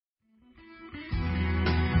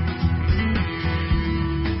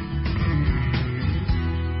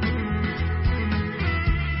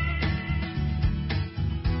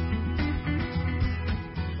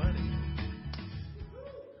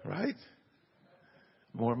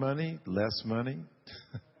More money, less money,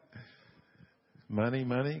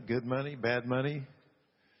 money, good money, bad money.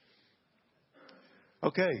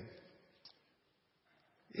 Okay.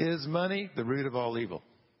 Is money the root of all evil?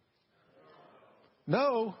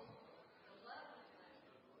 No.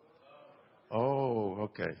 Oh,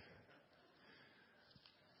 okay.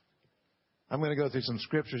 I'm going to go through some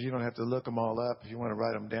scriptures. You don't have to look them all up. If you want to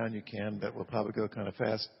write them down, you can, but we'll probably go kind of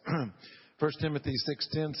fast. 1 Timothy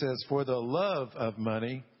 6:10 says, "For the love of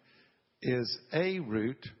money is a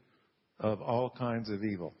root of all kinds of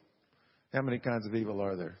evil." How many kinds of evil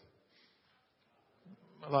are there?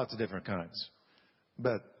 Lots of different kinds.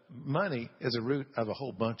 But money is a root of a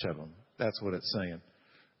whole bunch of them. That's what it's saying.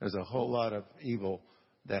 There's a whole lot of evil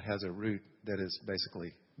that has a root that is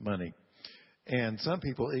basically money. And some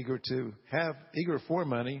people eager for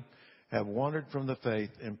money have wandered from the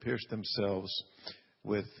faith and pierced themselves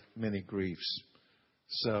with many griefs.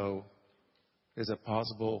 So is it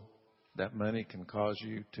possible that money can cause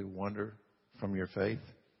you to wander from your faith?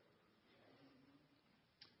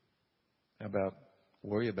 How about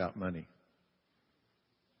worry about money?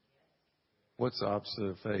 What's the opposite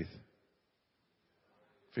of faith?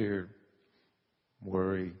 Fear,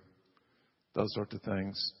 worry, those sorts of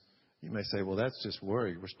things. You may say, well, that's just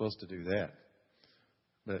worry. We're supposed to do that.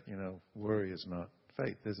 But, worry is not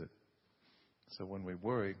faith, is it? So when we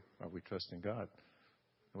worry, are we trusting God?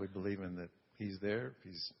 Are we believing that He's there,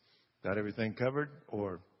 He's got everything covered,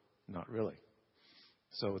 or not really?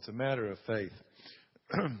 So it's a matter of faith.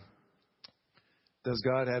 Does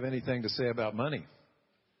God have anything to say about money?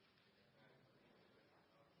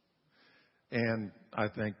 And I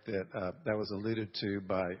think that that was alluded to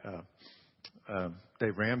by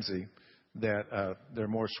Dave Ramsey, that there are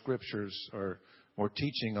more scriptures or more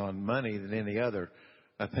teaching on money than any other.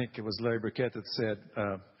 I think it was Larry Burkett that said,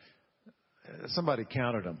 somebody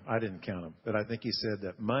counted them. I didn't count them. But I think he said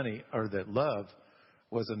that money, or that love,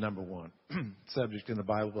 was the number one subject in the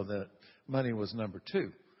Bible, that money was number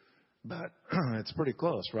two. But it's pretty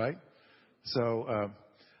close, right? So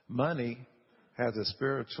money has a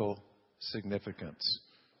spiritual significance.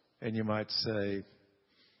 And you might say,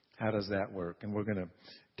 how does that work? And we're going to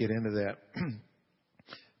get into that.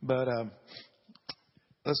 But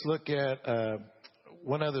let's look at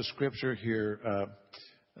one other scripture here.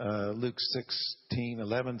 Luke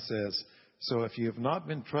 16:11 says, "So if you have not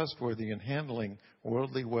been trustworthy in handling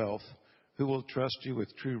worldly wealth, who will trust you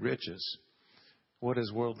with true riches?" What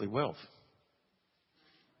is worldly wealth?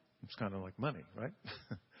 It's kind of like money, right?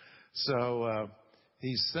 So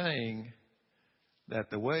he's saying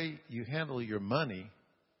that the way you handle your money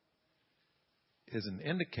is an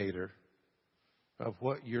indicator of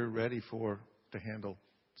what you're ready for to handle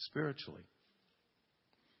spiritually.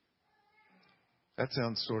 That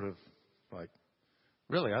sounds sort of like,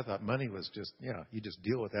 really, I thought money was just, you just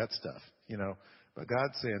deal with that stuff, But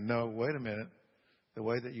God's saying, no, wait a minute. The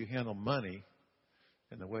way that you handle money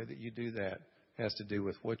and the way that you do that has to do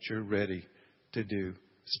with what you're ready to do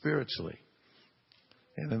spiritually.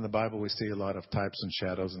 And in the Bible, we see a lot of types and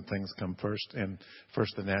shadows, and things come first. And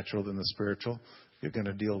first the natural, then the spiritual. You're going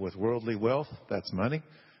to deal with worldly wealth. That's money.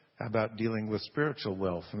 How about dealing with spiritual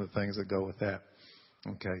wealth and the things that go with that?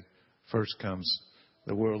 Okay. First comes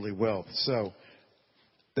the worldly wealth. So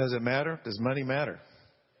does it matter? Does money matter?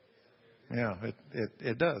 Yeah,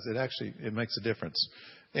 it does. It makes a difference.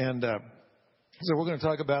 And so we're going to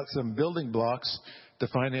talk about some building blocks to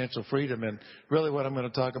financial freedom. And really what I'm going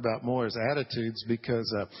to talk about more is attitudes,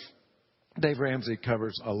 because Dave Ramsey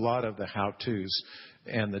covers a lot of the how-tos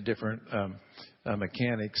and the different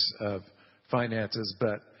mechanics of finances.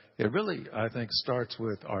 But it really, I think, starts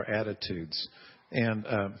with our attitudes. And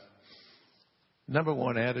number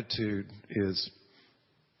one attitude is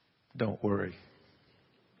don't worry.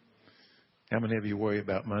 How many of you worry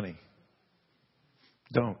about money?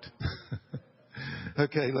 Don't.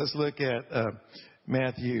 Okay, let's look at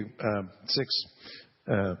Matthew 6,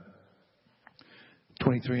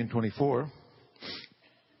 23 and 24.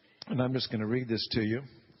 And I'm just going to read this to you.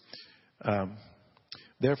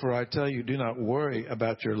 "Therefore I tell you, do not worry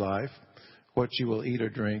about your life, what you will eat or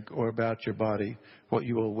drink, or about your body, what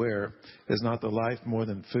you will wear. Is not the life more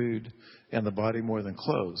than food, and the body more than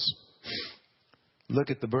clothes? Look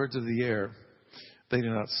at the birds of the air. They do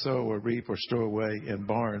not sow or reap or store away in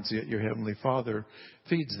barns, yet your heavenly Father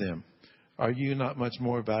feeds them. Are you not much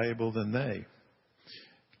more valuable than they?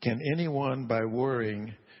 Can anyone, by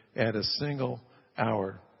worrying, add a single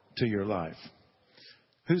hour to your life?"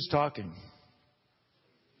 Who's talking?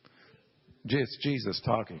 It's Jesus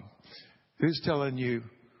talking. Who's telling you,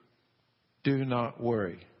 do not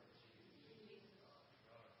worry?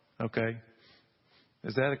 Okay.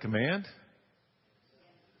 Is that a command?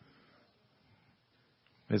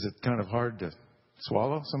 Is it kind of hard to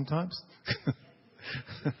swallow sometimes?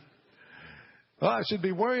 Well, I should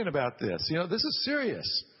be worrying about this. This is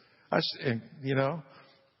serious.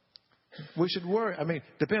 We should worry. I mean,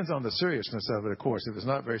 depends on the seriousness of it, of course. If it's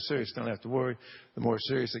not very serious, you don't have to worry. The more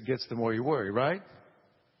serious it gets, the more you worry, right?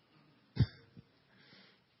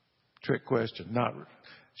 Trick question.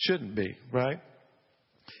 Shouldn't be, right?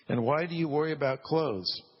 And why do you worry about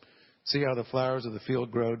clothes? See how the flowers of the field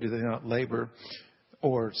grow? Do they not labor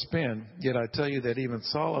or spin? Yet I tell you that even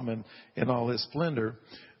Solomon in all his splendor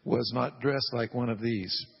was not dressed like one of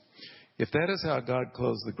these. If that is how God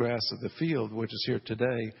clothes the grass of the field, which is here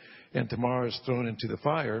today, and tomorrow is thrown into the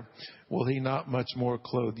fire, will he not much more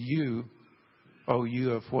clothe you, O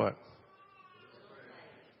you of what?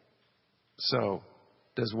 So,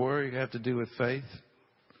 does worry have to do with faith?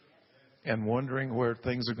 And wondering where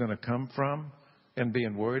things are going to come from? And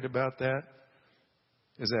being worried about that?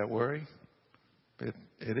 Is that worry?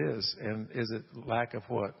 It is. And is it lack of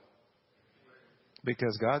what?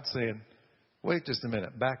 Because God's saying, wait just a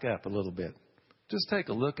minute, back up a little bit. Just take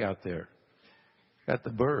a look out there at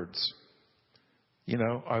the birds.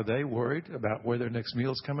 Are they worried about where their next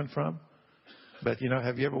meal's coming from? But,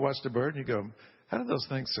 have you ever watched a bird and you go, how do those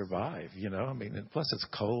things survive? And plus it's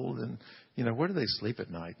cold and, where do they sleep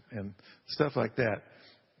at night? And stuff like that.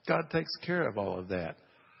 God takes care of all of that.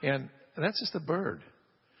 And that's just a bird.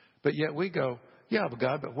 But yet we go, yeah, but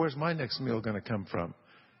God, but where's my next meal going to come from?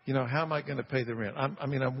 How am I going to pay the rent?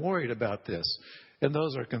 I'm worried about this. And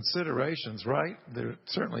those are considerations, right? There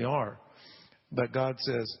certainly are. But God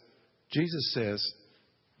says, Jesus says,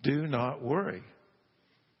 do not worry,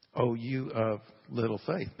 O you of little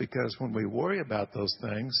faith. Because when we worry about those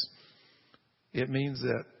things, it means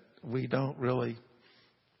that we don't really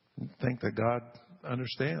think that God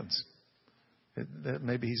understands. That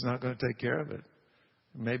maybe he's not going to take care of it.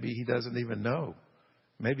 Maybe he doesn't even know.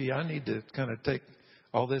 Maybe I need to kind of take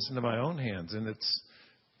all this into my own hands, and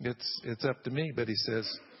it's up to me. But he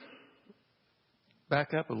says,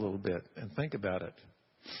 back up a little bit and think about it.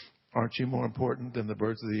 Aren't you more important than the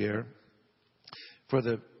birds of the air?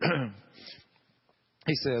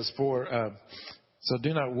 He says, so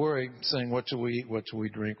do not worry, saying, what shall we eat, what shall we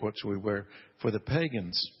drink, what shall we wear? For the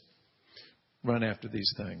pagans run after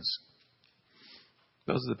these things.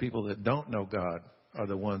 Those are the people that don't know God are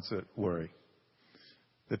the ones that worry.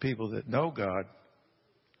 The people that know God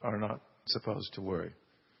are not supposed to worry.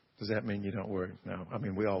 Does that mean you don't worry? No.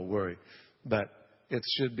 We all worry. But it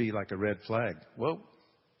should be like a red flag. Whoa.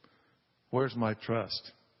 Where's my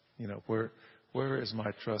trust? Where is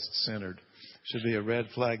my trust centered? Should be a red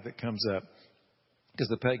flag that comes up. Because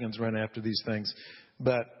the pagans run after these things.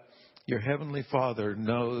 But your heavenly Father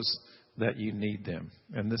knows that you need them.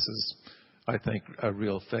 And this is, I think, a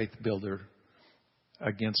real faith builder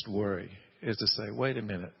against worry. Is to say, wait a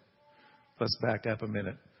minute. Let's back up a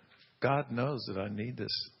minute. God knows that I need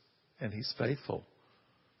this. And he's faithful.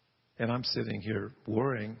 And I'm sitting here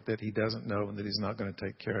worrying that he doesn't know and that he's not going to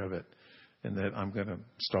take care of it. And that I'm going to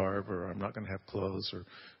starve or I'm not going to have clothes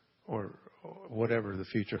or whatever the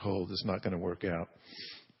future holds is not going to work out.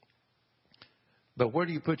 But where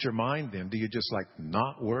do you put your mind then? Do you just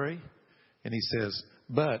not worry? And he says,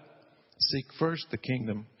 but seek first the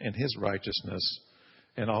kingdom and his righteousness,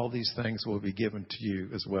 and all these things will be given to you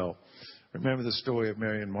as well. Remember the story of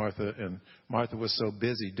Mary and Martha, and Martha was so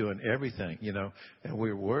busy doing everything, and we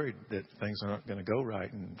were worried that things are not going to go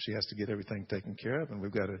right, and she has to get everything taken care of, and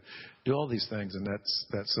we've got to do all these things, and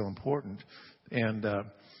that's so important. And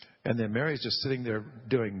then Mary's just sitting there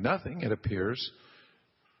doing nothing, it appears,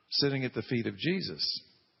 sitting at the feet of Jesus.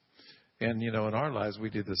 And, in our lives, we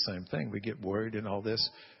do the same thing. We get worried in all this,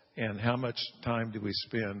 and how much time do we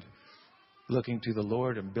spend looking to the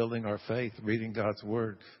Lord and building our faith, reading God's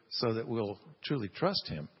Word so that we'll truly trust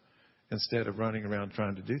him instead of running around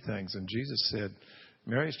trying to do things. And Jesus said,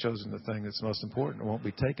 Mary's chosen the thing that's most important. It won't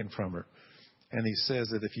be taken from her. And he says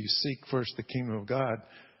that if you seek first the kingdom of God,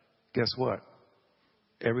 guess what?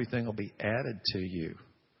 Everything will be added to you.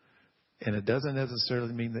 And it doesn't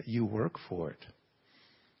necessarily mean that you work for it.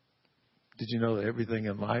 Did you know that everything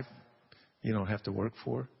in life you don't have to work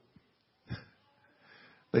for?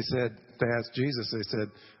 They asked Jesus, they said,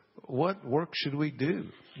 what work should we do?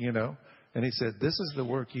 And he said, this is the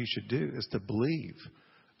work you should do, is to believe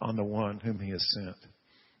on the one whom he has sent.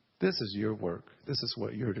 This is your work. This is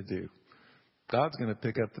what you're to do. God's going to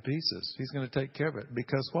pick up the pieces. He's going to take care of it.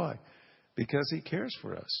 Because why? Because he cares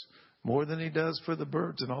for us more than he does for the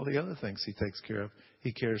birds and all the other things he takes care of.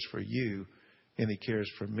 He cares for you and he cares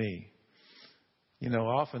for me.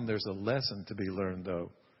 Often there's a lesson to be learned,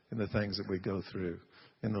 though, in the things that we go through.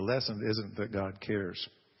 And the lesson isn't that God cares.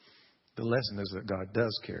 The lesson is that God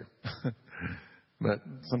does care. But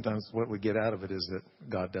sometimes what we get out of it is that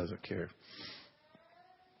God doesn't care.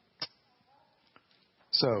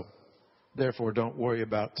 So, therefore, don't worry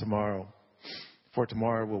about tomorrow, for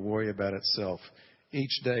tomorrow will worry about itself.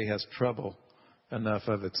 Each day has trouble enough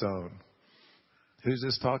of its own. Who's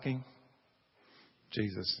this talking?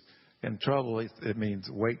 Jesus. And trouble, it means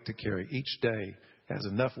weight to carry. Each day has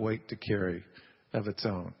enough weight to carry of its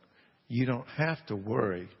own. You don't have to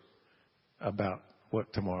worry about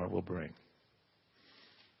what tomorrow will bring.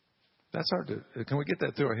 That's hard to... Can we get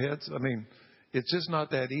that through our heads? I mean, it's just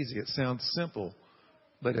not that easy. It sounds simple,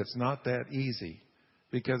 but it's not that easy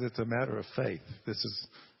because it's a matter of faith.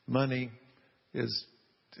 Money is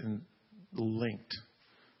linked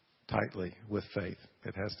tightly with faith.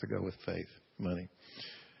 It has to go with faith, money.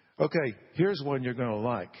 Okay, here's one you're going to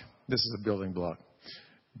like. This is a building block.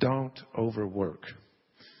 Don't overwork.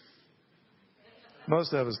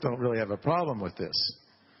 Most of us don't really have a problem with this.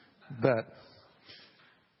 But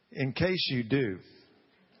in case you do,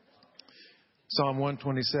 Psalm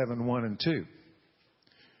 127, 1 and 2.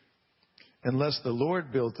 Unless the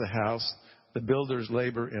Lord builds the house, the builders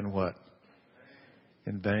labor in what?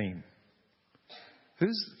 In vain.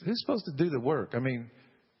 Who's supposed to do the work? I mean,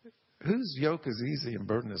 whose yoke is easy and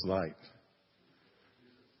burden is light?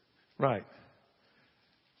 Right.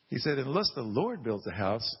 He said, unless the Lord builds the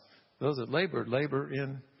house, those that labor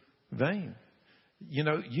in vain. You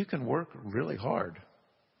know, you can work really hard,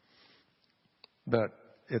 but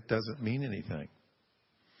it doesn't mean anything.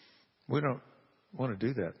 We don't want to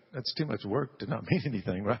do that. That's too much work to not mean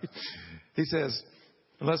anything, right? He says,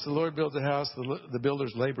 unless the Lord builds a house, the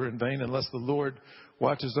builders labor in vain. Unless the Lord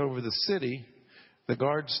watches over the city, the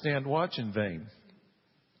guards stand watch in vain.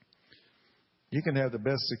 You can have the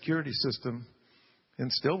best security system in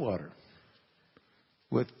Stillwater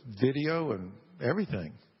with video and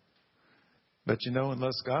everything. But you know,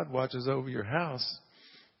 unless God watches over your house,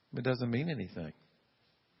 it doesn't mean anything.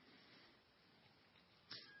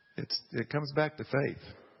 It comes back to faith.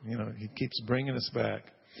 You know, He keeps bringing us back.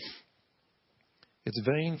 It's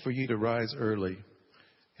vain for you to rise early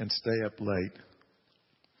and stay up late.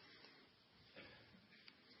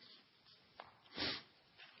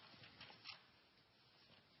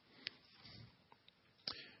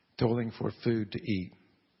 Toiling for food to eat,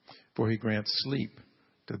 for He grants sleep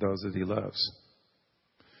to those that He loves.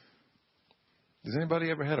 Does anybody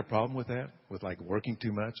ever had a problem with that? With like working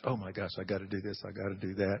too much? Oh my gosh, I got to do this, I got to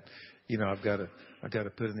do that. You know, I've got to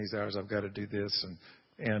put in these hours, I've got to do this,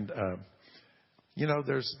 and you know,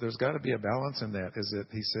 there's got to be a balance in that. Is that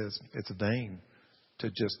He says it's vain to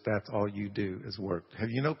just that's all you do is work. Have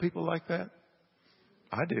you know people like that?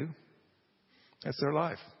 I do. That's their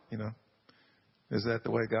life. You know, is that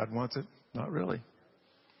the way God wants it? Not really.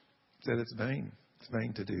 He said it's vain. It's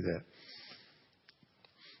vain to do that.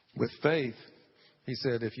 With faith, He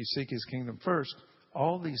said, if you seek His kingdom first,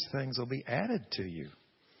 all these things will be added to you.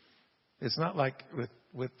 It's not like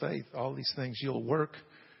with faith, all these things you'll work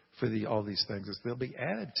for all these things. They'll be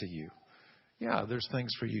added to you. Yeah, there's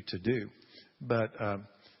things for you to do. But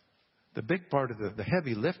the big part of the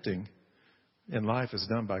heavy lifting in life is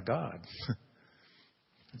done by God.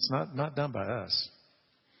 It's not done by us.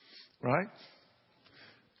 Right?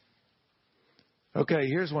 Okay,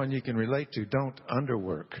 here's one you can relate to. Don't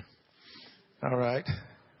underwork. All right.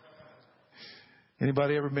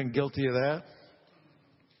 Anybody ever been guilty of that?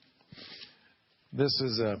 This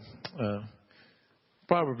is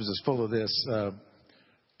Proverbs is full of this.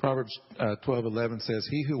 Proverbs 12:11 says,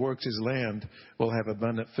 "He who works his land will have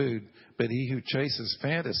abundant food, but he who chases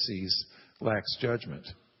fantasies lacks judgment."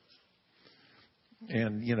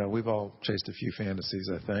 And you know, we've all chased a few fantasies,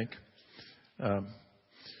 I think.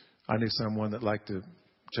 I knew someone that liked to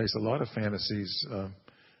chase a lot of fantasies,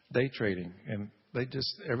 day trading, and they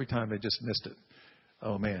just every time they just missed it.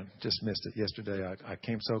 Oh man, just missed it yesterday. I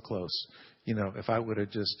came so close. You know, if I would have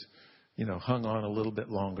just, you know, hung on a little bit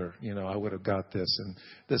longer, you know, I would have got this and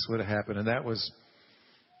this would have happened. And that was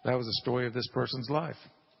the story of this person's life.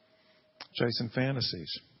 Chasing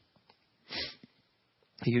fantasies.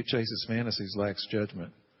 He who chases fantasies lacks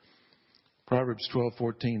judgment. Proverbs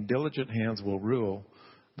 12:14, diligent hands will rule,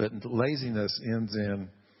 but laziness ends in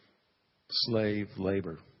slave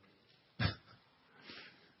labor.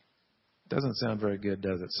 Doesn't sound very good,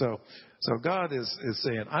 does it? So God is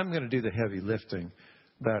saying, I'm going to do the heavy lifting,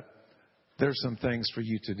 but there's some things for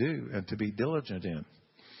you to do and to be diligent in.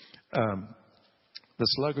 The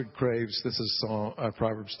sluggard craves, this is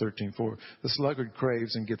Proverbs 13:4. The sluggard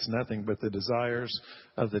craves and gets nothing, but the desires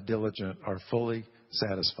of the diligent are fully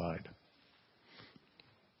satisfied.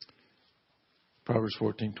 Proverbs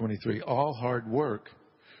 14:23. All hard work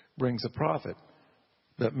brings a profit,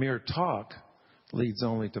 but mere talk leads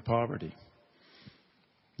only to poverty.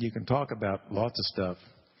 You can talk about lots of stuff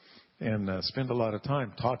and spend a lot of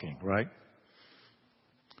time talking, right?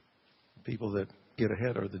 People that get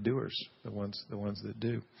ahead are the doers, the ones that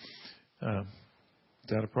do.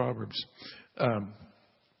 It's out of Proverbs.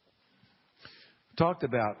 Talked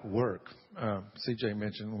about work. CJ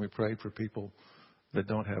mentioned when we prayed for people that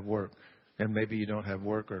don't have work, and maybe you don't have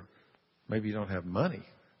work, or maybe you don't have money.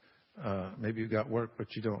 Maybe you've got work,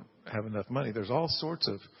 but you don't have enough money. There's all sorts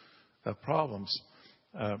of problems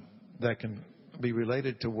that can be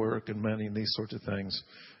related to work and money and these sorts of things.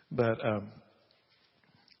 But, I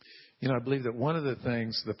believe that one of the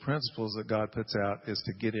things, the principles that God puts out is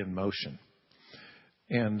to get in motion.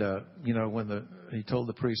 And, when he told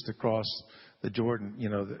the priest to cross the Jordan,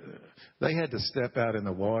 they had to step out in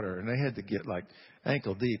the water, and they had to get like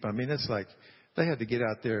ankle deep. I mean, it's like they had to get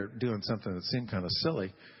out there doing something that seemed kind of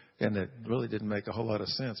silly, and it really didn't make a whole lot of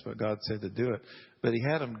sense, but God said to do it. But he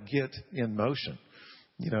had them get in motion.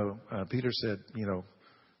 Peter said,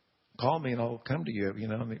 call me and I'll come to you,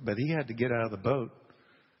 but he had to get out of the boat,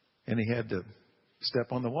 and he had to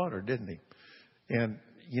step on the water, didn't he? And,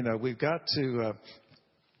 we've got to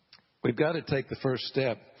take the first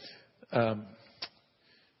step.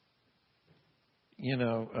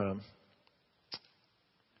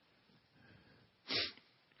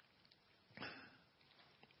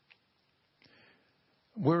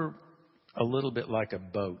 We're a little bit like a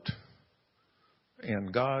boat,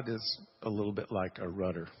 and God is a little bit like a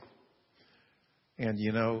rudder. And,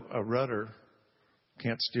 a rudder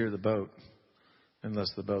can't steer the boat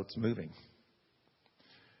unless the boat's moving.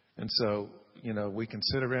 And so, we can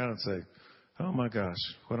sit around and say, oh, my gosh,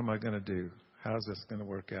 what am I going to do? How's this going to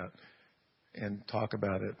work out? And talk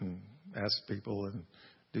about it and ask people and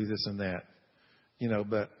do this and that.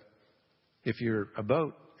 But if you're a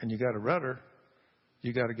boat and you got a rudder,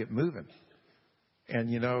 you got to get moving.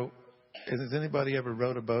 And, has anybody ever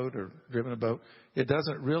rowed a boat or driven a boat? It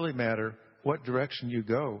doesn't really matter what direction you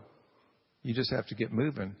go. You just have to get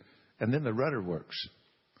moving. And then the rudder works.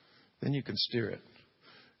 Then you can steer it.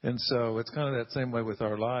 And so it's kind of that same way with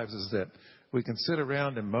our lives, is that we can sit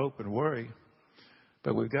around and mope and worry,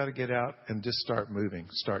 but we've got to get out and just start moving,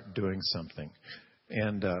 start doing something,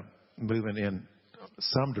 and moving in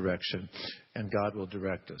some direction, and God will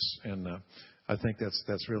direct us. And I think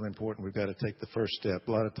that's really important. We've got to take the first step.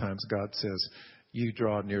 A lot of times God says, you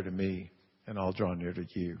draw near to me, and I'll draw near to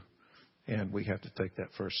you. And we have to take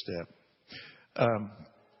that first step.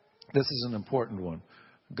 This is an important one.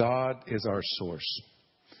 God is our source.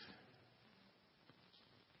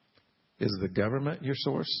 Is the government your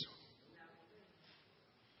source?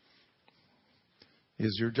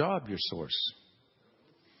 Is your job your source?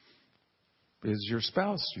 Is your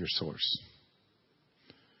spouse your source?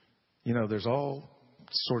 There's all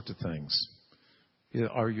sorts of things.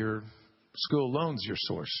 Are your school loans your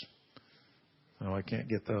source? No, I can't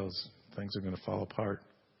get those. Things are going to fall apart.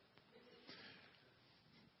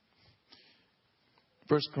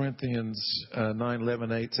 1 Corinthians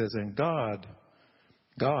 9:11-8 says, and God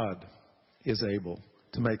is able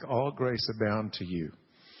to make all grace abound to you.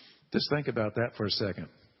 Just think about that for a second.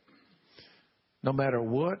 No matter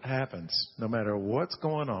what happens, no matter what's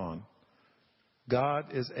going on,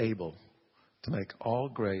 God is able to make all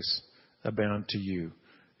grace abound to you.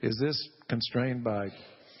 Is this constrained by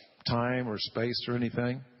time or space or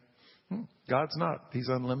anything? God's not. He's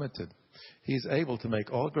unlimited. He's able to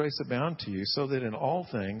make all grace abound to you, so that in all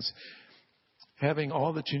things, having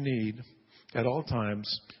all that you need at all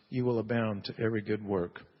times, you will abound to every good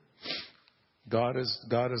work. God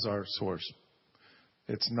is our source.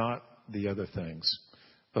 It's not the other things.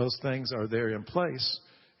 Those things are there in place,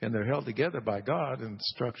 and they're held together by God, and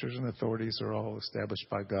structures and authorities are all established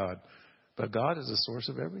by God. But God is the source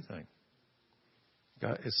of everything.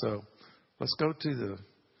 So let's go to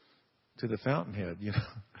the fountainhead,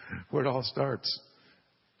 where it all starts.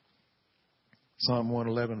 Psalm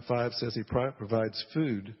 111:5 says he provides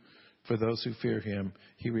food for those who fear him.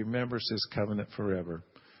 He remembers his covenant forever.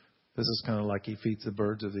 This is kind of like he feeds the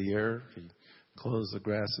birds of the air. He clothes the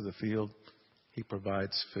grass of the field. He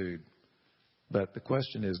provides food. But the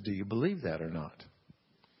question is, do you believe that or not?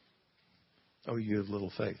 Oh, you have little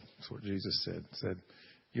faith. That's what Jesus said. He said,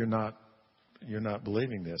 you're not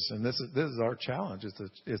believing this. And this is our challenge.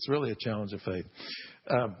 It's really a challenge of faith.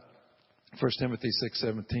 1 Timothy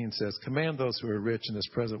 6:17 says, command those who are rich in this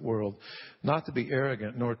present world not to be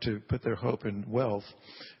arrogant, nor to put their hope in wealth,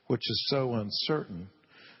 which is so uncertain,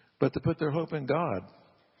 but to put their hope in God,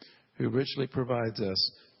 who richly provides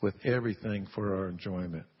us with everything for our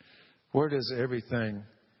enjoyment. Where does everything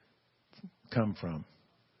come from?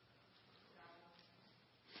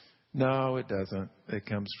 No, it doesn't. It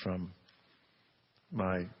comes from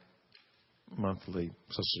my monthly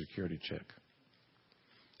Social Security check.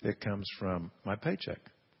 It comes from my paycheck.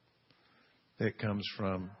 It comes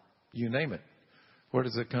from, you name it. Where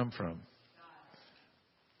does it come from?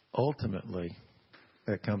 Ultimately,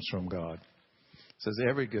 it comes from God. It says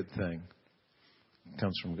every good thing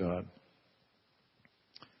comes from God.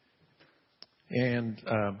 And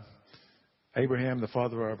Abraham, the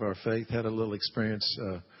father of our faith, had a little experience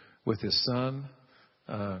with his son.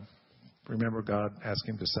 Remember, God asked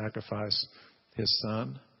him to sacrifice his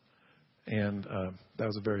son. And that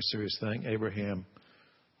was a very serious thing. Abraham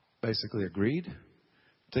basically agreed.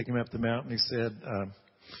 Took him up the mountain. He said,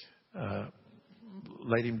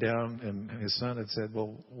 laid him down, and his son had said,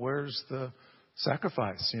 well, where's the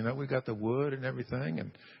sacrifice? You know, we got the wood and everything,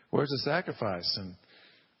 and where's the sacrifice? And,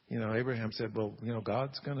 you know, Abraham said, well, you know,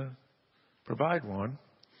 God's going to provide one,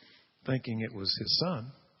 thinking it was his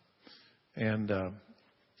son. And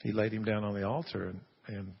he laid him down on the altar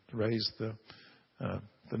and raised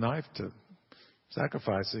the knife to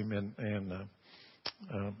sacrifice him. And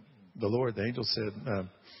the Lord, the angel said,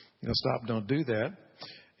 you know, stop, don't do that.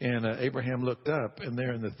 And Abraham looked up, and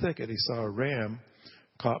there in the thicket he saw a ram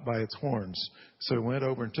caught by its horns. So he went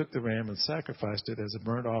over and took the ram and sacrificed it as a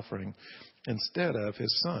burnt offering instead of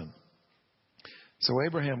his son. So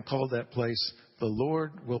Abraham called that place, the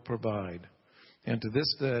Lord will provide. And to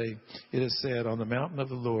this day it is said, on the mountain of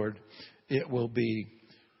the Lord it will be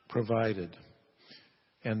provided.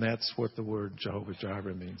 And that's what the word Jehovah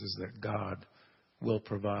Jireh means, is that God will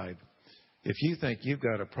provide. If you think you've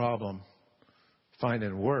got a problem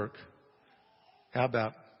finding work, how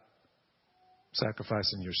about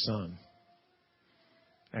sacrificing your son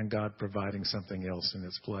and God providing something else in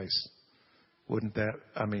its place? Wouldn't that,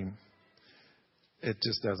 I mean, it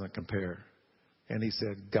just doesn't compare. And he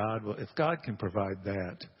said, God will, if God can provide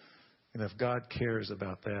that, and if God cares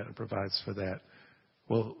about that and provides for that,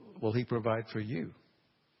 will he provide for you?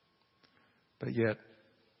 But yet,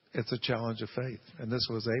 it's a challenge of faith. And this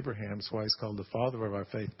was Abraham's, why he's called the father of our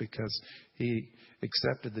faith, because he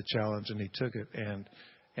accepted the challenge and he took it,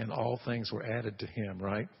 and all things were added to him,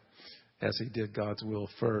 right? As he did God's will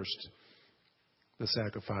first, the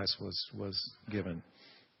sacrifice was given.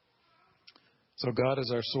 So God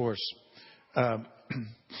is our source.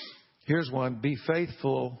 Here's one. Be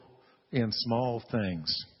faithful in small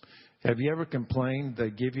things. Have you ever complained they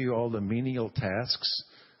give you all the menial tasks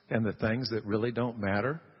and the things that really don't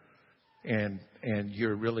matter? And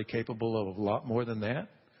you're really capable of a lot more than that?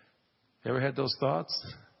 Ever had those thoughts?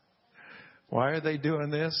 Why are they doing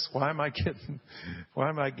this? Why am I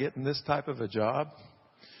getting this type of a job?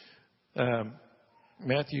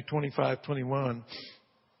 Matthew 25:21.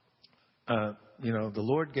 You know, the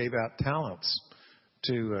Lord gave out talents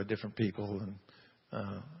to different people, and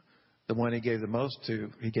the one he gave the most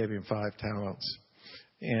to, he gave him 5 talents.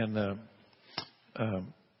 And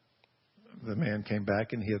the man came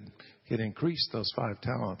back and he had increased those 5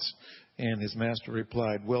 talents. And his master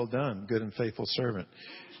replied, well done, good and faithful servant.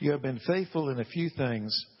 You have been faithful in a few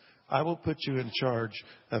things. I will put you in charge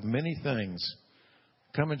of many things.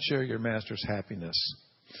 Come and share your master's happiness.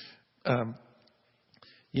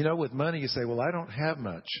 You know, with money, you say, well, I don't have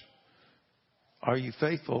much. Are you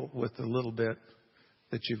faithful with the little bit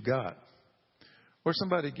that you've got? Or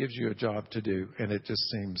somebody gives you a job to do and it just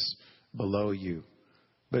seems below you.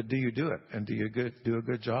 But do you do it? And do you do a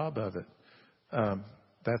good job of it?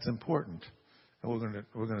 That's important. And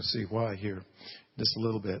we're going to see why here just a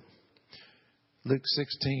little bit. Luke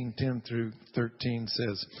 16:10 through 13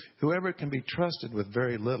 says, whoever can be trusted with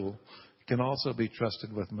very little can also be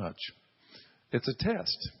trusted with much. It's a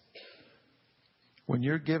test. When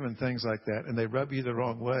you're given things like that and they rub you the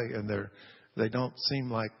wrong way and they don't seem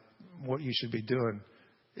like what you should be doing,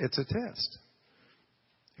 it's a test.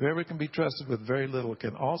 Whoever can be trusted with very little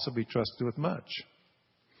can also be trusted with much.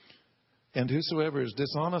 And whosoever is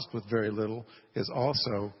dishonest with very little is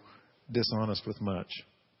also dishonest with much.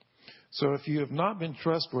 So if you have not been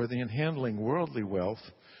trustworthy in handling worldly wealth,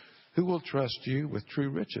 who will trust you with true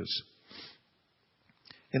riches?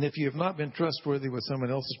 And if you have not been trustworthy with someone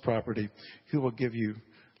else's property, who will give you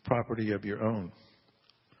property of your own?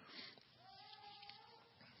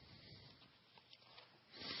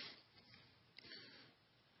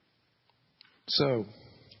 So,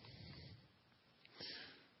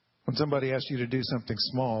 when somebody asks you to do something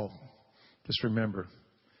small, just remember,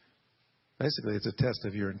 basically it's a test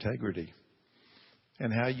of your integrity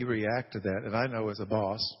and how you react to that. And I know as a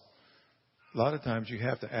boss, a lot of times you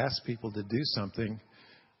have to ask people to do something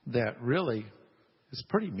that really is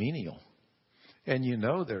pretty menial. And you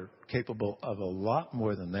know they're capable of a lot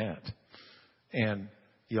more than that. And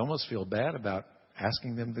you almost feel bad about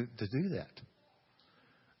asking them to do that.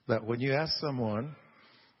 But when you ask someone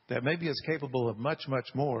that maybe is capable of much, much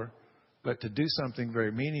more, but to do something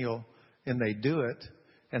very menial, and they do it,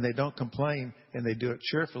 and they don't complain, and they do it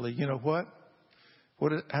cheerfully, you know what?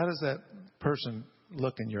 How does that person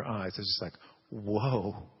look in your eyes? It's just like,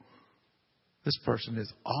 whoa, this person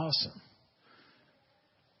is awesome.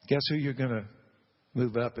 Guess who you're going to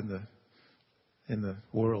move up in the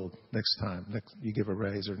world next time you give a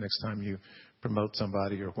raise, or next time you promote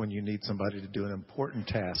somebody, or when you need somebody to do an important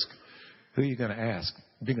task? Who are you going to ask?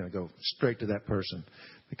 You're going to go straight to that person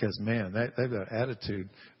because, man, they've got an attitude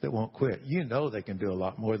that won't quit. You know they can do a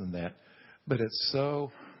lot more than that. But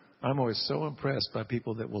I'm always so impressed by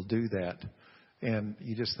people that will do that. And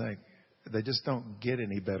you just think they just don't get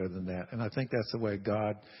any better than that. And I think that's the way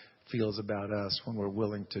God feels about us when we're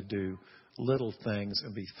willing to do little things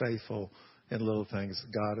and be faithful in little things.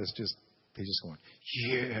 God is he's just going,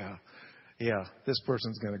 yeah, this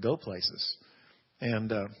person's going to go places.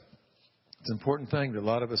 And it's an important thing that a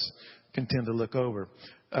lot of us can tend to look over.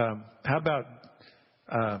 How about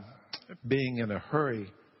being in a hurry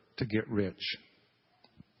to get rich?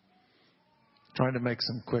 Trying to make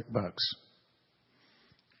some quick bucks.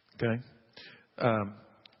 Okay?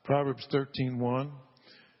 Proverbs 13:1.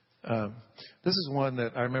 This is one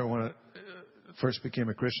that I remember when I first became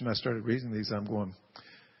a Christian, I started reading these. I'm going,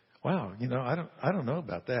 wow, I don't know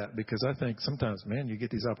about that, because I think sometimes, man, you get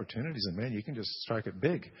these opportunities and, man, you can just strike it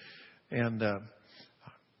big. And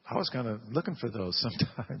I was kind of looking for those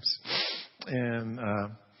sometimes, and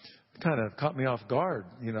kind of caught me off guard,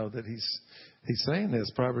 that he's saying this.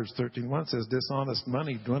 Proverbs 13:1 says, dishonest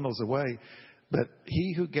money dwindles away, but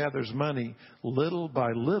he who gathers money little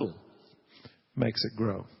by little makes it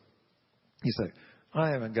grow. You say, I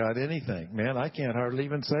haven't got anything, man. I can't hardly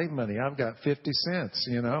even save money. I've got 50 cents,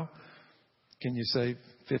 Can you save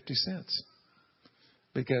 50 cents?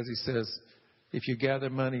 Because he says, if you gather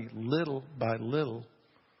money little by little,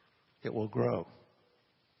 it will grow.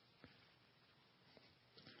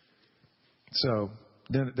 So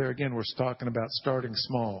then there again, we're talking about starting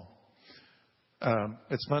small.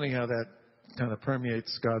 It's funny how that kind of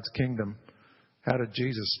permeates God's kingdom. How did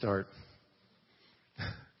Jesus start?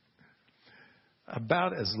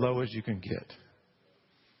 About as low as you can get.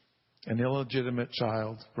 An illegitimate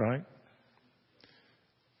child, right?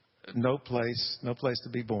 No place to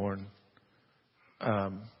be born.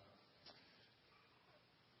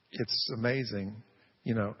 It's amazing,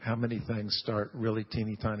 how many things start really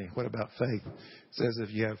teeny tiny. What about faith? It says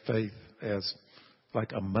if you have faith as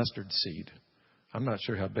like a mustard seed. I'm not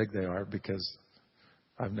sure how big they are because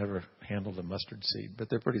I've never handled a mustard seed, but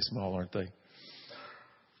they're pretty small, aren't they?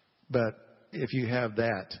 But if you have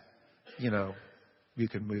that, you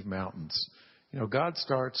can move mountains. God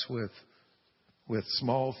starts with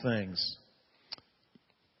small things.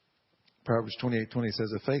 Proverbs 28:20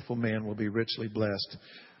 says, a faithful man will be richly blessed,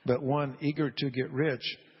 but one eager to get rich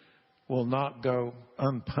will not go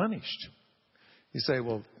unpunished. You say,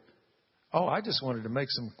 well, I just wanted to make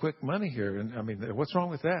some quick money here. And what's wrong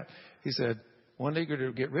with that? He said, one eager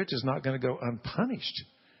to get rich is not going to go unpunished.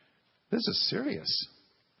 This is serious.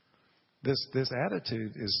 This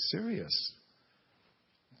attitude is serious.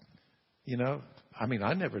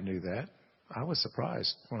 I never knew that. I was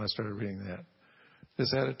surprised when I started reading that.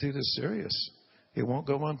 This attitude is serious. It won't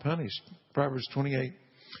go unpunished. Proverbs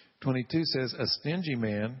 28:22 says, a stingy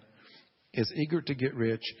man is eager to get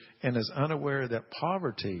rich and is unaware that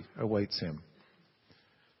poverty awaits him.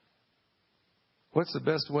 What's the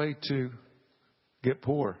best way to get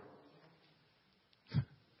poor?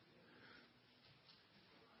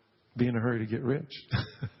 Be in a hurry to get rich.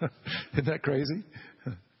 Isn't that crazy?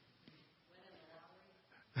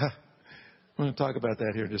 I'm going to talk about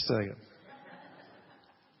that here in just a second.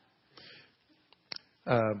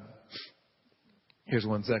 Here's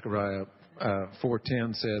one. Zechariah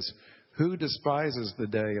 4:10 says, who despises the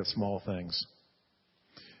day of small things?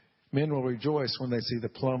 Men will rejoice when they see the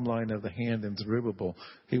plumb line of the hand in Zerubbabel.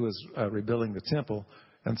 He was rebuilding the temple,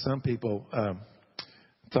 and some people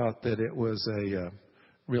thought that it was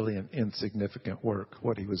really an insignificant work,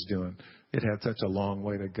 what he was doing. It had such a long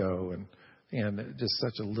way to go, and just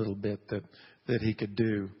such a little bit that he could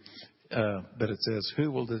do. But it says,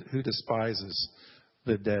 who despises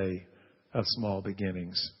the day of small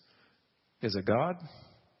beginnings? Is it God?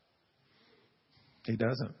 He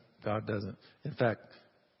doesn't. God doesn't. In fact,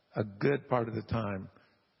 a good part of the time,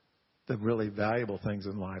 the really valuable things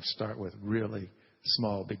in life start with really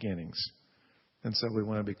small beginnings. And so we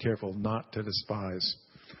want to be careful not to despise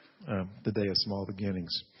the day of small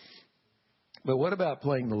beginnings. But what about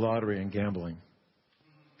playing the lottery and gambling?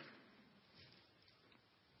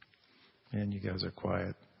 And you guys are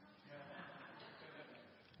quiet.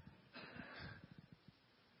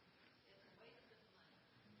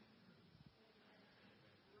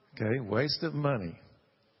 Okay, waste of money.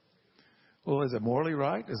 Well, is it morally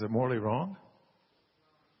right? Is it morally wrong?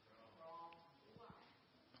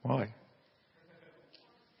 Why?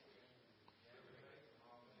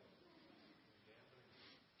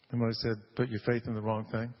 Somebody said, put your faith in the wrong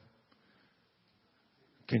thing.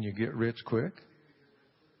 Can you get rich quick?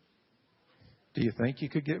 Do you think you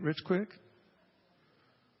could get rich quick?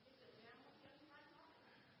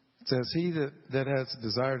 It says, he that has a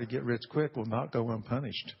desire to get rich quick will not go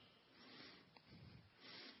unpunished.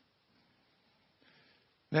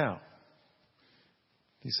 Now,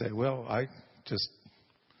 you say, well, I just,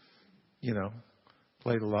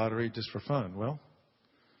 play the lottery just for fun. Well,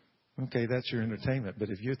 okay, that's your entertainment. But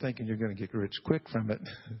if you're thinking you're going to get rich quick from it,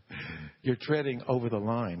 you're treading over the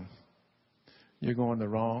line. You're going the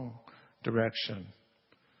wrong direction.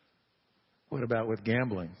 What about with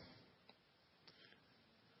gambling?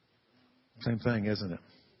 Same thing, isn't it?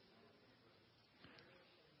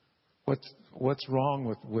 What's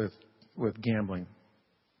wrong with gambling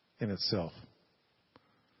in itself?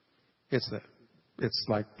 It's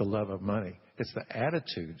like the love of money. It's the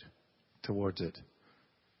attitude towards it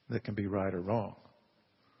that can be right or wrong.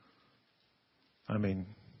 I mean,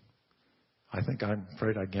 I'm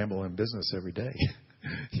afraid I gamble in business every day.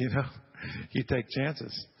 You take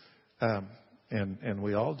chances, and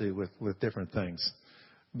we all do with different things.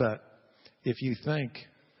 But if you think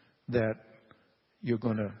that you're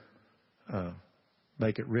going to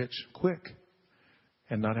make it rich quick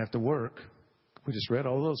and not have to work, we just read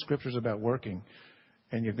all those scriptures about working,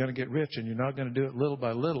 and you're going to get rich, and you're not going to do it little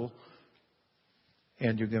by little,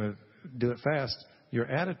 and you're going to do it fast, your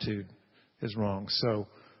attitude is wrong. So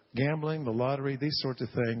gambling, the lottery, these sorts of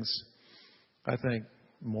things, I think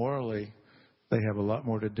morally they have a lot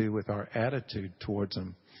more to do with our attitude towards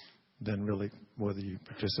them than really whether you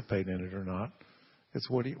participate in it or not. It's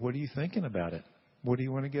what are you thinking about it? What do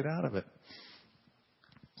you want to get out of it?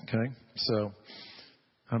 Okay, so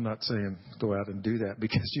I'm not saying go out and do that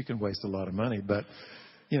because you can waste a lot of money, but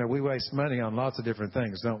we waste money on lots of different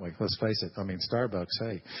things, don't we? Let's face it. I mean, Starbucks,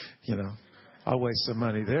 hey, I'll waste some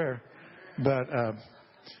money there, but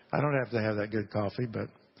I don't have to have that good coffee, but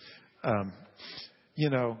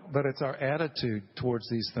but it's our attitude towards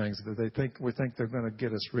these things that we think they're going to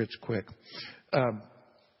get us rich quick.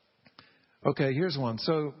 Okay, here's one.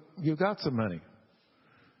 So you've got some money.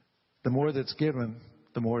 The more that's given,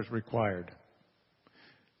 the more is required.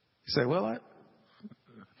 You say, well,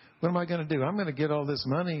 what am I going to do? I'm going to get all this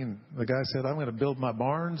money. And the guy said, I'm going to build my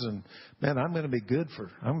barns, and man, I'm going to be good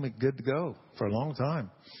to go for a long time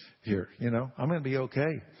here. I'm going to be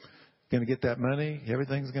okay. Going to get that money.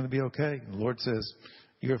 Everything's going to be okay. And the Lord says,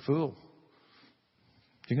 you're a fool.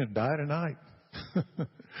 You're going to die tonight.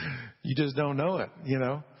 You just don't know it,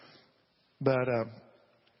 But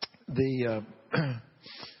the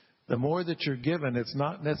more that you're given, it's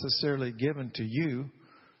not necessarily given to you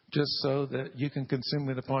just so that you can consume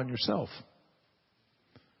it upon yourself.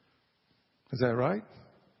 Is that right?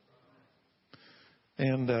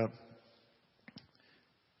 And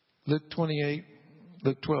Luke 12:48,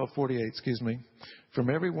 from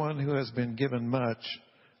everyone who has been given much,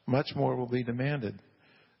 much more will be demanded.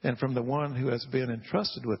 And from the one who has been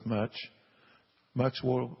entrusted with much, much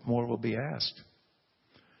more will be asked.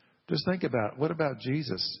 Just think about, what about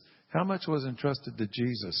Jesus? How much was entrusted to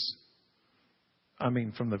Jesus? I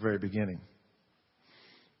mean, from the very beginning.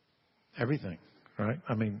 Everything, right?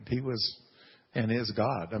 I mean, he was and is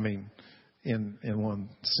God. I mean, in one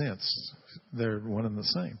sense, they're one and the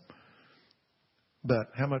same.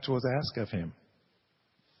 But how much was asked of him?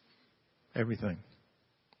 Everything.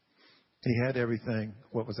 He had everything.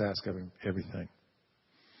 What was asked of him? Everything.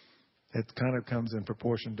 It kind of comes in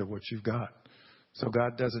proportion to what you've got. So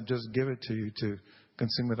God doesn't just give it to you to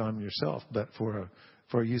consume it on yourself, but for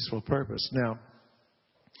a useful purpose. Now,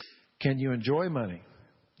 can you enjoy money,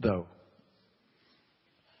 though?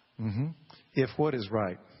 If what is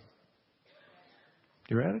right?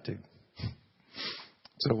 Your attitude.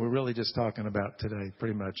 So we're really just talking about today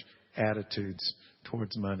pretty much attitudes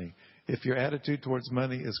towards money. If your attitude towards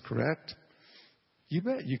money is correct, you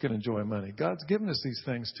bet you can enjoy money. God's given us these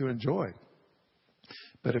things to enjoy.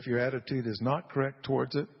 But if your attitude is not correct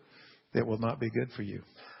towards it, it will not be good for you.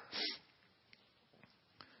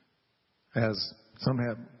 As some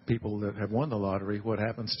have people that have won the lottery, what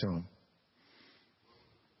happens to them?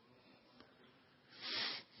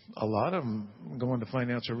 A lot of them go into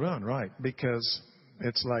financial ruin, right? Because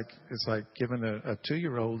it's like giving a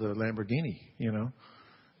 2-year-old a Lamborghini,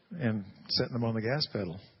 and setting them on the gas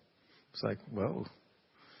pedal. It's like, whoa,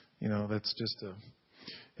 that's just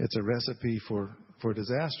it's a recipe for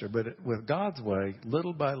disaster. But with God's way,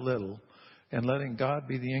 little by little, and letting God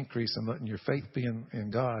be the increase and letting your faith be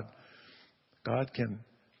in God, God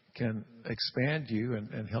can expand you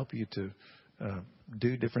and help you to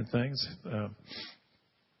do different things.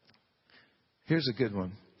 Here's a good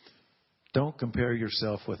one. Don't compare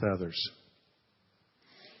yourself with others.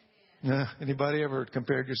 Anybody ever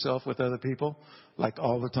compared yourself with other people? Like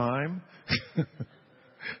all the time?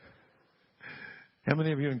 How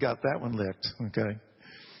many of you got that one licked? Okay.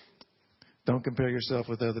 Don't compare yourself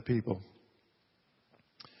with other people.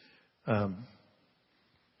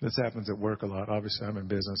 This happens at work a lot. Obviously, I'm in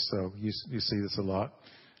business, so you see this a lot.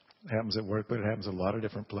 It happens at work, but it happens a lot of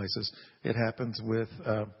different places. It happens with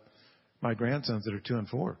my grandsons that are 2 and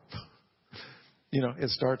 4. It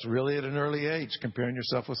starts really at an early age, comparing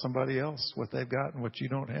yourself with somebody else, what they've got and what you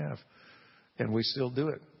don't have. And we still do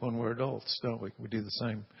it when we're adults, don't we? We do the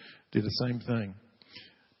same thing.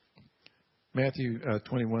 Matthew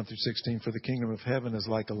 21-16, for the kingdom of heaven is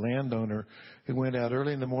like a landowner who went out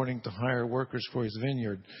early in the morning to hire workers for his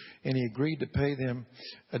vineyard. And he agreed to pay them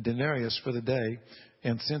a denarius for the day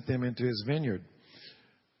and sent them into his vineyard.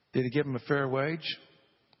 Did he give them a fair wage?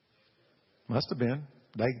 Must have been.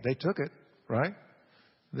 They took it, right?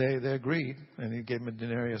 They agreed, and he gave them a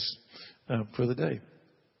denarius for the day.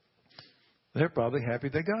 They're probably happy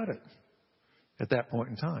they got it at that point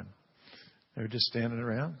in time. They're just standing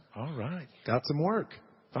around. All right. Got some work.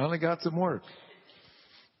 Finally got some work.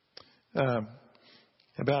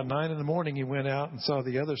 About 9 in the morning, he went out and saw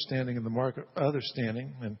the others standing in the market,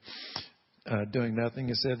 and doing nothing.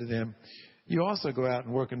 He said to them, you also go out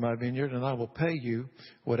and work in my vineyard, and I will pay you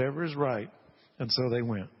whatever is right. And so they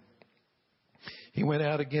went. He went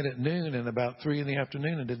out again at noon and about 3 in the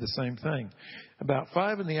afternoon and did the same thing. About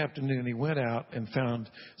 5 in the afternoon, he went out and found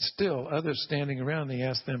still others standing around. And he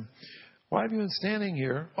asked them, why have you been standing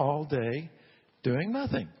here all day doing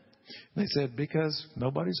nothing? And they said, because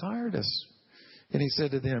nobody's hired us. And he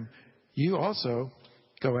said to them, you also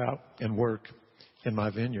go out and work in my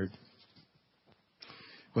vineyard.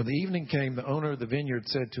 When the evening came, the owner of the vineyard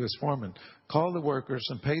said to his foreman, call the workers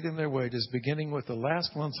and pay them their wages, beginning with the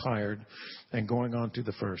last ones hired and going on to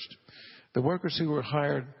the first. The workers who were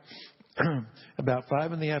hired about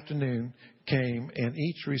 5 in the afternoon came, and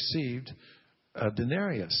each received a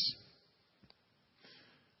denarius.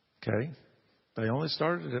 Okay. They only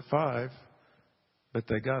started at 5, but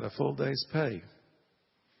they got a full day's pay.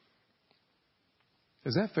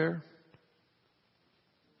 Is that fair?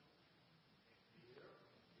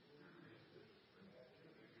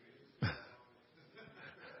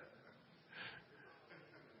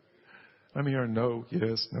 I'm hearing no,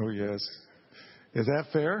 yes, no, yes. Is that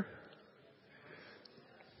fair?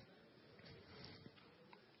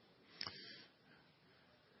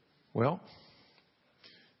 Well,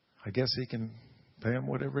 I guess he can pay him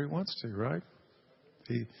whatever he wants to, right?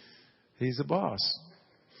 He's a boss.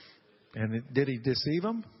 And did he deceive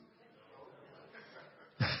him?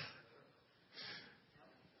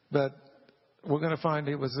 But we're going to find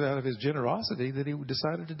it was out of his generosity that he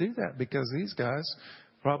decided to do that, because these guys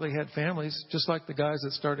probably had families just like the guys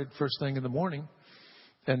that started first thing in the morning,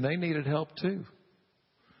 and they needed help too.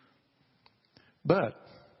 But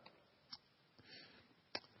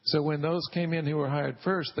so when those came in who were hired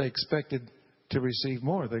first, they expected to receive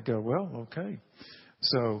more. They go, well, okay,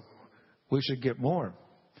 so we should get more.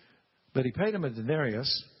 But he paid them a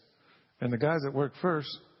denarius, and the guys that worked first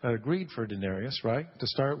agreed for a denarius, right, to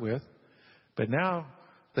start with. But now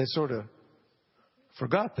they sort of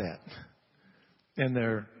forgot that, and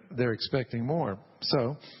they're expecting more.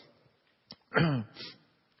 So,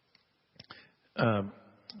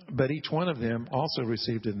 but each one of them also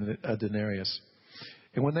received a denarius.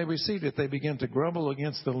 And when they received it, they began to grumble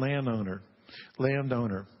against the landowner.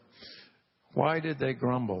 Why did they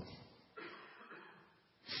grumble?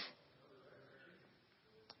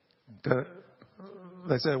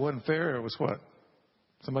 They said it wasn't fair. It was what?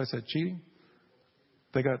 Somebody said cheating?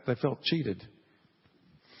 They felt cheated.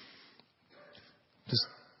 Just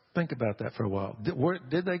think about that for a while.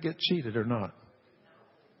 Did they get cheated or not?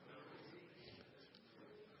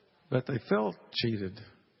 But they felt cheated.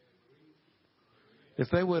 If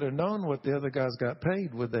they would have known what the other guys got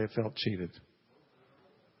paid, would they have felt cheated?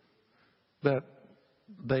 But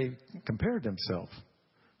they compared themselves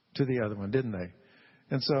to the other one, didn't they?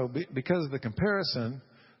 And so because of the comparison,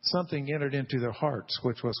 something entered into their hearts,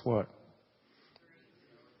 which was what?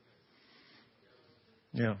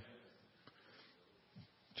 Yeah.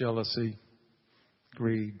 Jealousy,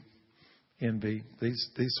 greed, envy, these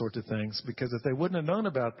sorts of things. Because if they wouldn't have known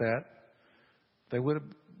about that, they would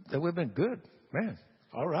That would have been good. Man,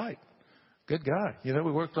 all right. Good guy. You know,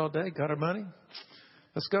 we worked all day, got our money.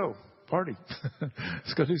 Let's go. Party.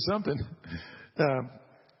 Let's go do something.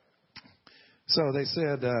 So they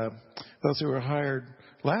said, those who were hired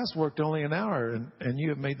last worked only an hour, and you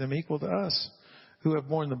have made them equal to us, who have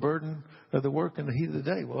borne the burden of the work in the heat of the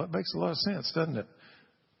day. Well, that makes a lot of sense, doesn't it?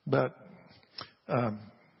 But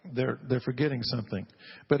they're forgetting something.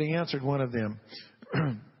 But he answered one of them,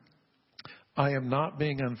 I am not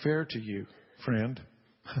being unfair to you, friend.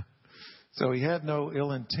 So he had no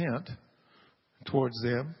ill intent towards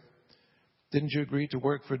them. Didn't you agree to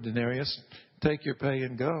work for denarius? Take your pay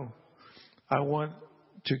and go. I want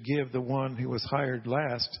to give the one who was hired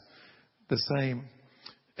last the same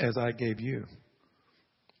as I gave you.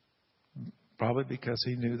 Probably because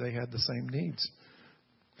he knew they had the same needs.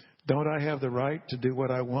 Don't I have the right to do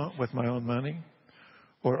what I want with my own money?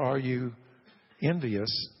 Or are you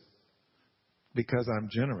envious because I'm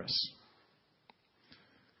generous?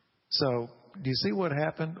 So, do you see what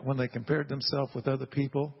happened when they compared themselves with other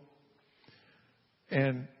people?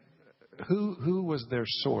 And who was their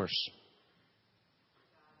source?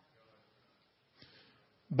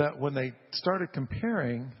 But when they started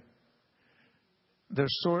comparing, their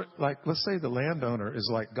source, like let's say the landowner is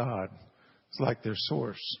like God, it's like their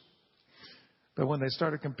source. But when they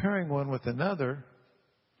started comparing one with another,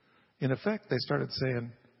 in effect, they started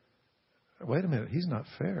saying, wait a minute, he's not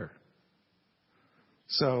fair.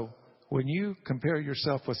 So when you compare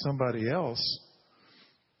yourself with somebody else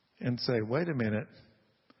and say, wait a minute,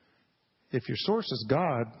 if your source is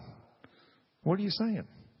God, what are you saying?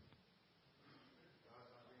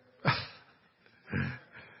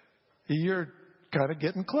 You're kind of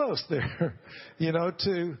getting close there,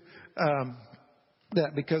 to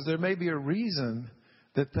that, because there may be a reason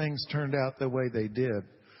that things turned out the way they did.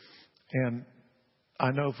 And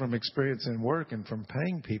I know from experience in work and from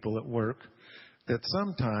paying people at work that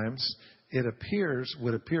sometimes it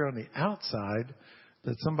would appear on the outside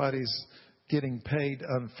that somebody's getting paid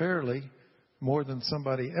unfairly more than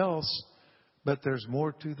somebody else, but there's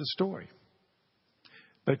more to the story.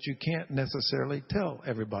 But you can't necessarily tell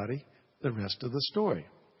everybody the rest of the story.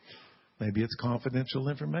 Maybe it's confidential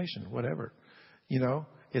information, whatever.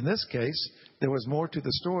 In this case, there was more to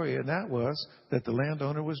the story, and that was that the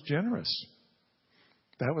landowner was generous.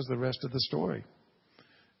 That was the rest of the story.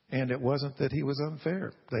 And it wasn't that he was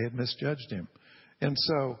unfair. They had misjudged him. And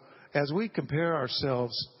so, as we compare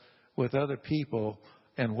ourselves with other people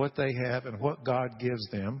and what they have and what God gives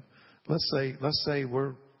them, let's say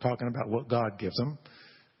we're talking about what God gives them,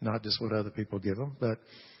 not just what other people give them, but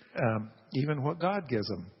even what God gives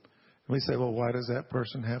them. And we say, well, why does that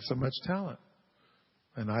person have so much talent?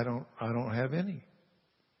 And I don't have any.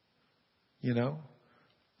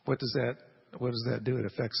 What does that do? It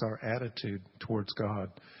affects our attitude towards God.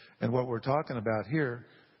 And what we're talking about here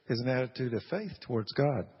is an attitude of faith towards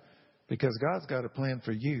God. Because God's got a plan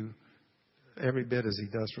for you every bit as he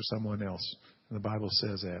does for someone else. And the Bible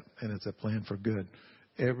says that. And it's a plan for good.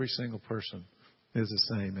 Every single person is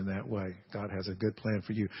the same in that way. God has a good plan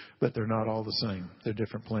for you. But they're not all the same. They're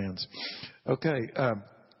different plans. Okay.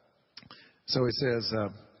 So it says,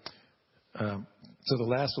 so the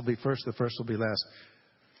last will be first, the first will be last.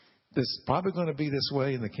 This is probably going to be this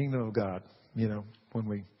way in the kingdom of God. When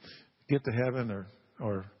we get to heaven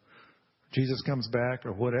or Jesus comes back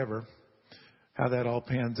or whatever, how that all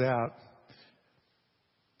pans out.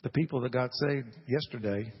 The people that got saved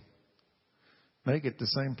yesterday may get the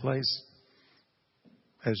same place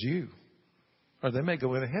as you, or they may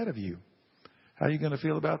go in ahead of you. How are you going to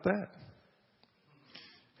feel about that?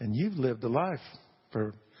 And you've lived a life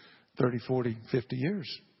for 30, 40, 50 years.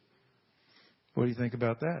 What do you think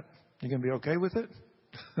about that? You going to be okay with it?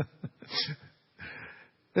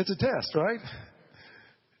 It's a test, right?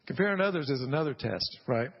 Comparing others is another test,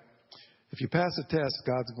 right? If you pass a test,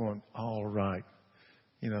 God's going, all right.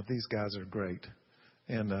 These guys are great.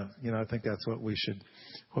 And, I think that's what we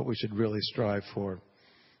should really strive for,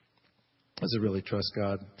 is to really trust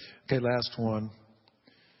God. Okay, last one.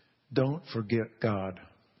 Don't forget God.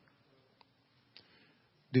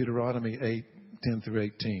 Deuteronomy 8:10 through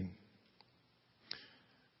 18.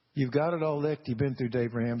 You've got it all licked. You've been through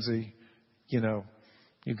Dave Ramsey.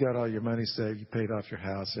 You've got all your money saved. You paid off your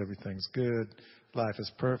house. Everything's good. Life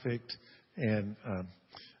is perfect. And,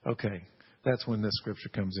 okay, that's when this scripture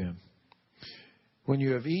comes in. When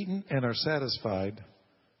you have eaten and are satisfied,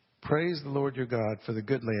 praise the Lord your God for the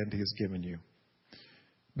good land he has given you.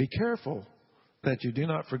 Be careful that you do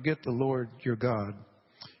not forget the Lord your God,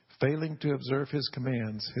 failing to observe his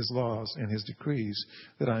commands, his laws, and his decrees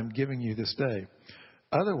that I am giving you this day.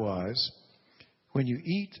 Otherwise, When you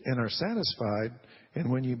eat and are satisfied,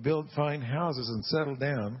 and when you build fine houses and settle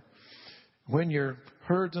down, when your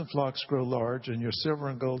herds and flocks grow large and your silver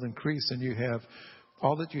and gold increase and you have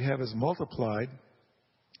all that you have is multiplied,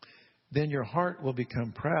 then your heart will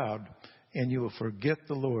become proud and you will forget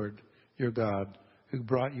the Lord your God who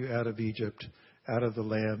brought you out of Egypt, out of the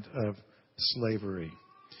land of slavery.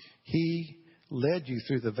 He led you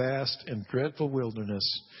through the vast and dreadful wilderness,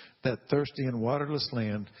 that thirsty and waterless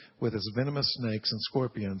land with its venomous snakes and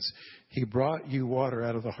scorpions. He brought you water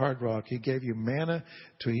out of the hard rock. He gave you manna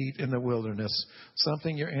to eat in the wilderness,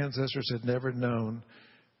 something your ancestors had never known,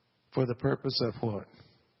 for the purpose of what?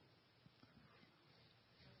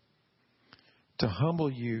 To humble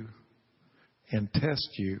you and test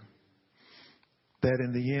you, that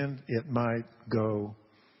in the end it might go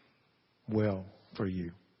well for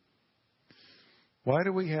you. Why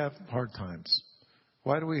do we have hard times?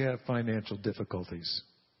 Why do we have financial difficulties?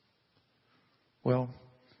 Well,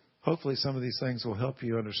 hopefully some of these things will help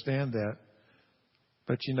you understand that.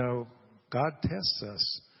 But you know, God tests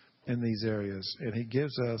us in these areas, and He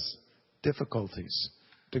gives us difficulties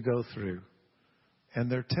to go through.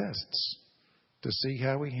 And they're tests to see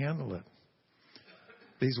how we handle it.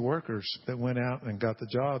 These workers that went out and got the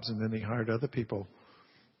jobs and then they hired other people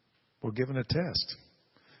were given a test.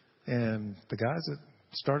 And the guys that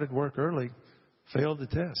started work early failed the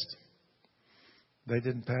test. They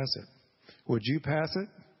didn't pass it. Would you pass it?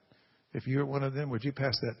 If you were one of them, would you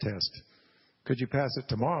pass that test? Could you pass it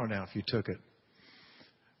tomorrow now if you took it?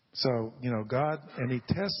 So, you know, God, and He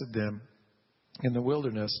tested them in the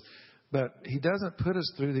wilderness, but He doesn't put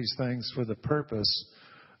us through these things for the purpose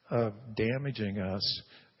of damaging us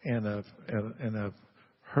and of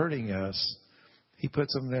hurting us. He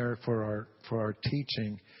puts them there for our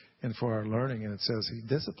teaching and for our learning. And it says He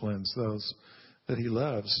disciplines those that He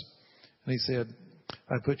loves. And He said,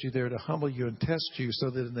 I put you there to humble you and test you so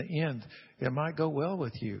that in the end it might go well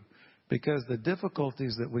with you. Because the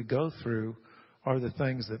difficulties that we go through are the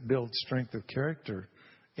things that build strength of character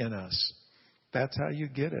in us. That's how you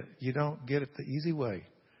get it. You don't get it the easy way.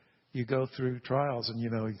 You go through trials, and you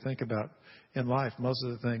think about in life, most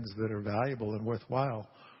of the things that are valuable and worthwhile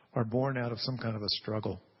are born out of some kind of a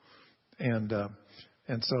struggle. And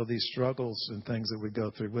so these struggles and things that we go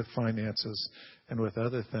through with finances and with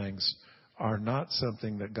other things are not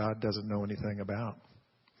something that God doesn't know anything about.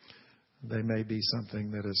 They may be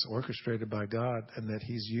something that is orchestrated by God and that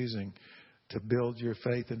He's using to build your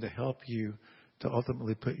faith and to help you to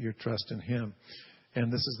ultimately put your trust in Him.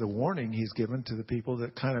 And this is the warning He's given to the people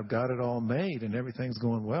that kind of got it all made and everything's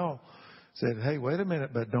going well. Said, hey, wait a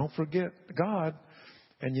minute, but don't forget God.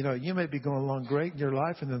 And, you may be going along great in your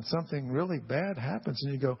life and then something really bad happens.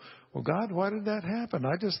 And you go, well, God, why did that happen?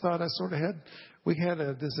 I just thought we had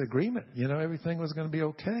this agreement. Everything was going to be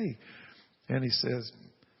okay. And He says,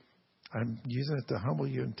 I'm using it to humble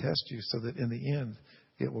you and test you so that in the end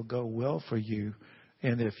it will go well for you.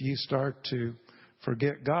 And if you start to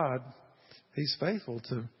forget God, He's faithful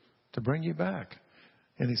to bring you back.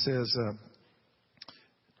 And He says,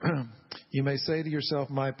 you may say to yourself,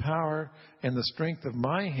 my power and the strength of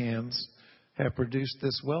my hands have produced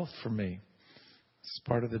this wealth for me. It's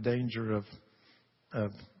part of the danger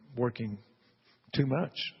of working too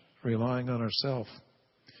much, relying on ourselves.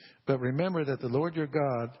 But remember the Lord your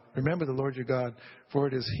God, for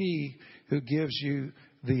it is He who gives you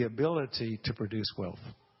the ability to produce wealth.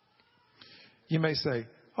 You may say,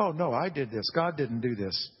 oh, no, I did this. God didn't do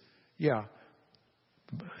this. Yeah.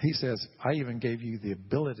 He says, I even gave you the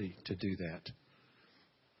ability to do that.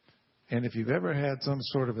 And if you've ever had some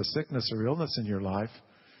sort of a sickness or illness in your life,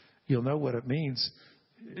 you'll know what it means.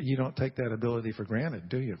 You don't take that ability for granted,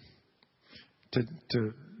 do you?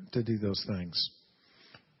 To do those things.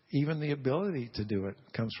 Even the ability to do it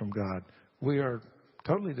comes from God. We are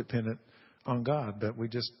totally dependent on God, but we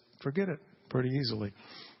just forget it pretty easily.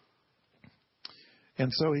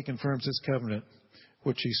 And so He confirms His covenant,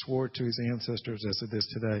 which He swore to His ancestors as it is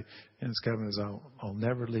today. And His covenant is, I'll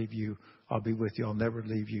never leave you. I'll be with you. I'll never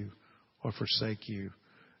leave you or forsake you.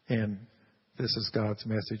 And this is God's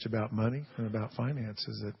message about money and about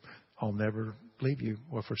finances, that I'll never leave you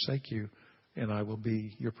or forsake you. And I will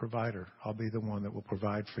be your provider. I'll be the one that will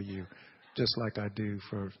provide for you, just like I do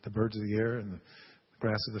for the birds of the air and the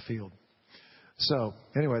grass of the field. So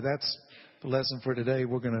anyway, that's the lesson for today.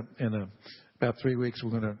 We're going to, in about 3 weeks,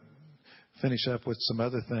 we're going to finish up with some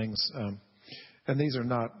other things. And these are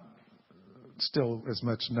not still as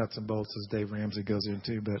much nuts and bolts as Dave Ramsey goes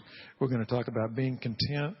into, but we're going to talk about being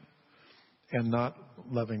content and not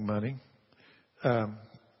loving money,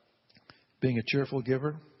 being a cheerful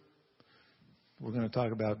giver. We're going to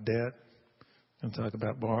talk about debt and talk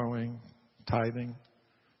about borrowing, tithing,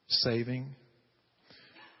 saving,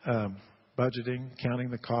 budgeting, counting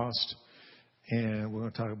the cost, and we're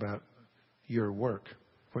going to talk about your work,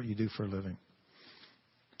 what you do for a living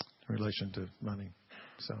in relation to money.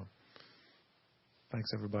 So,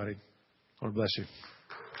 thanks everybody. Lord bless you.